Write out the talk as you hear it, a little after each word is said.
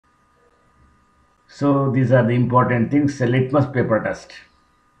So these are the important things. A litmus paper test.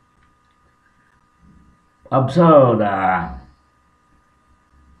 Observe the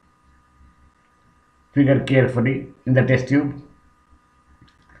figure carefully in the test tube.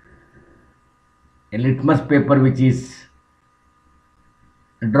 A litmus paper which is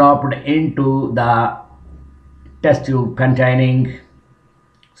dropped into the test tube containing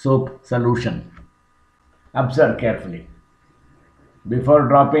soap solution. Observe carefully. Before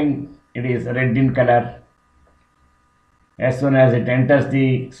dropping, it is red in color. As soon as it enters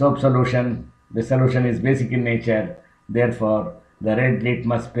the soap solution, the solution is basic in nature. Therefore, the red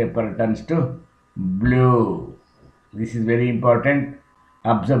litmus paper turns to blue. This is very important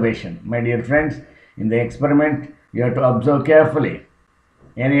observation. My dear friends, in the experiment, you have to observe carefully.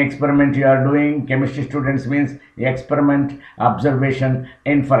 Any experiment you are doing, chemistry students means experiment, observation,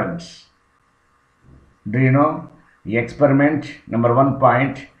 inference. Do you know? Experiment, number 1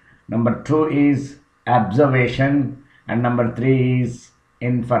 point, number 2 is observation, and number 3 is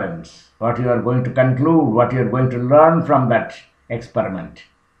inference. What you are going to conclude, what you are going to learn from that experiment.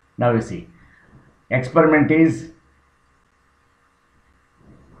 Now you see, experiment is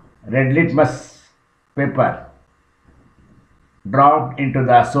red litmus paper dropped into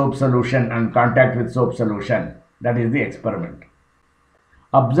the soap solution and contact with soap solution. That is the experiment.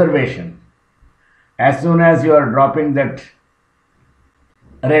 Observation. As soon as you are dropping that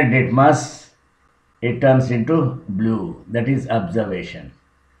red litmus, it turns into blue. That is observation.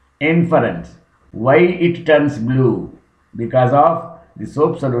 Inference. Why it turns blue? Because of the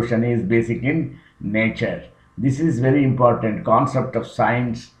soap solution is basic in nature. This is very important concept of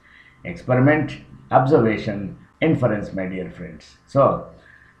science. Experiment, observation, inference, my dear friends. So,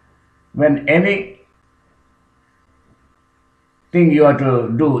 when any thing you have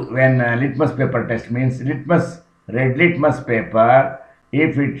to do when litmus paper test means red litmus paper,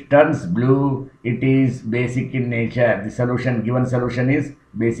 if it turns blue, it is basic in nature. The solution, given solution is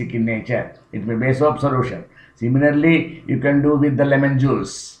basic in nature. It may be soap solution. Similarly, you can do with the lemon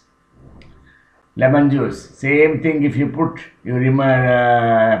juice. Lemon juice, same thing. If you put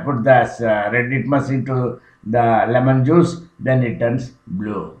this red litmus into the lemon juice, then it turns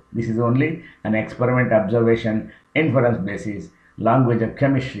blue. This is only an experiment, observation, inference basis. Language of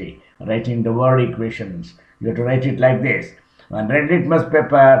chemistry, writing the word equations. You have to write it like this. When red litmus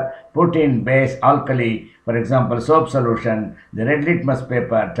paper put in base alkali, for example soap solution, the red litmus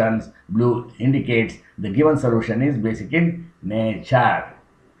paper turns blue, indicates the given solution is basic in nature.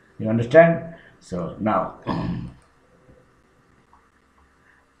 You understand? So now,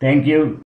 thank you.